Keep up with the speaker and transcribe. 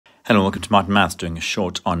Hello, welcome to Martin Maths, doing a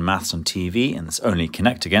short on maths on TV, and it's only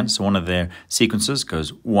connect again. So one of their sequences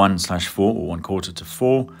goes 1/4 or 1/4 to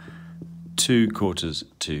 4, 2/4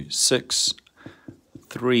 to 6,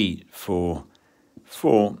 3, 4,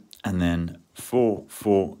 4, and then 4,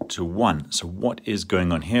 4 to 1. So what is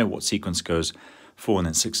going on here? What sequence goes 4 and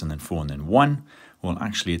then 6 and then 4 and then 1? Well,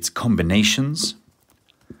 actually it's combinations.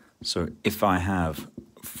 So if I have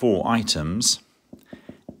 4 items,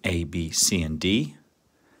 A, B, C, and D,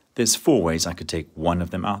 there's 4 ways I could take one of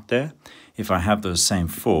them out there. If I have those same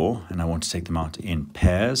 4 and I want to take them out in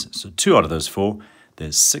pairs, so 2 out of those 4,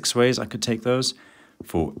 there's 6 ways I could take those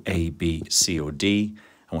for A, B, C, or D.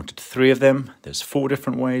 I wanted 3 of them, there's 4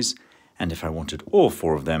 different ways. And if I wanted all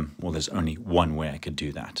 4 of them, well, there's only one way I could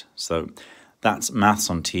do that. So that's Maths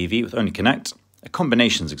on TV with Only Connect, a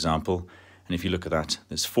combinations example. And if you look at that,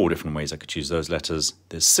 there's 4 different ways I could choose those letters.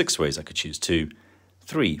 There's 6 ways I could choose 2,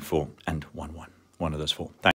 3, 4, and 1, 1. One of those 4. Thanks.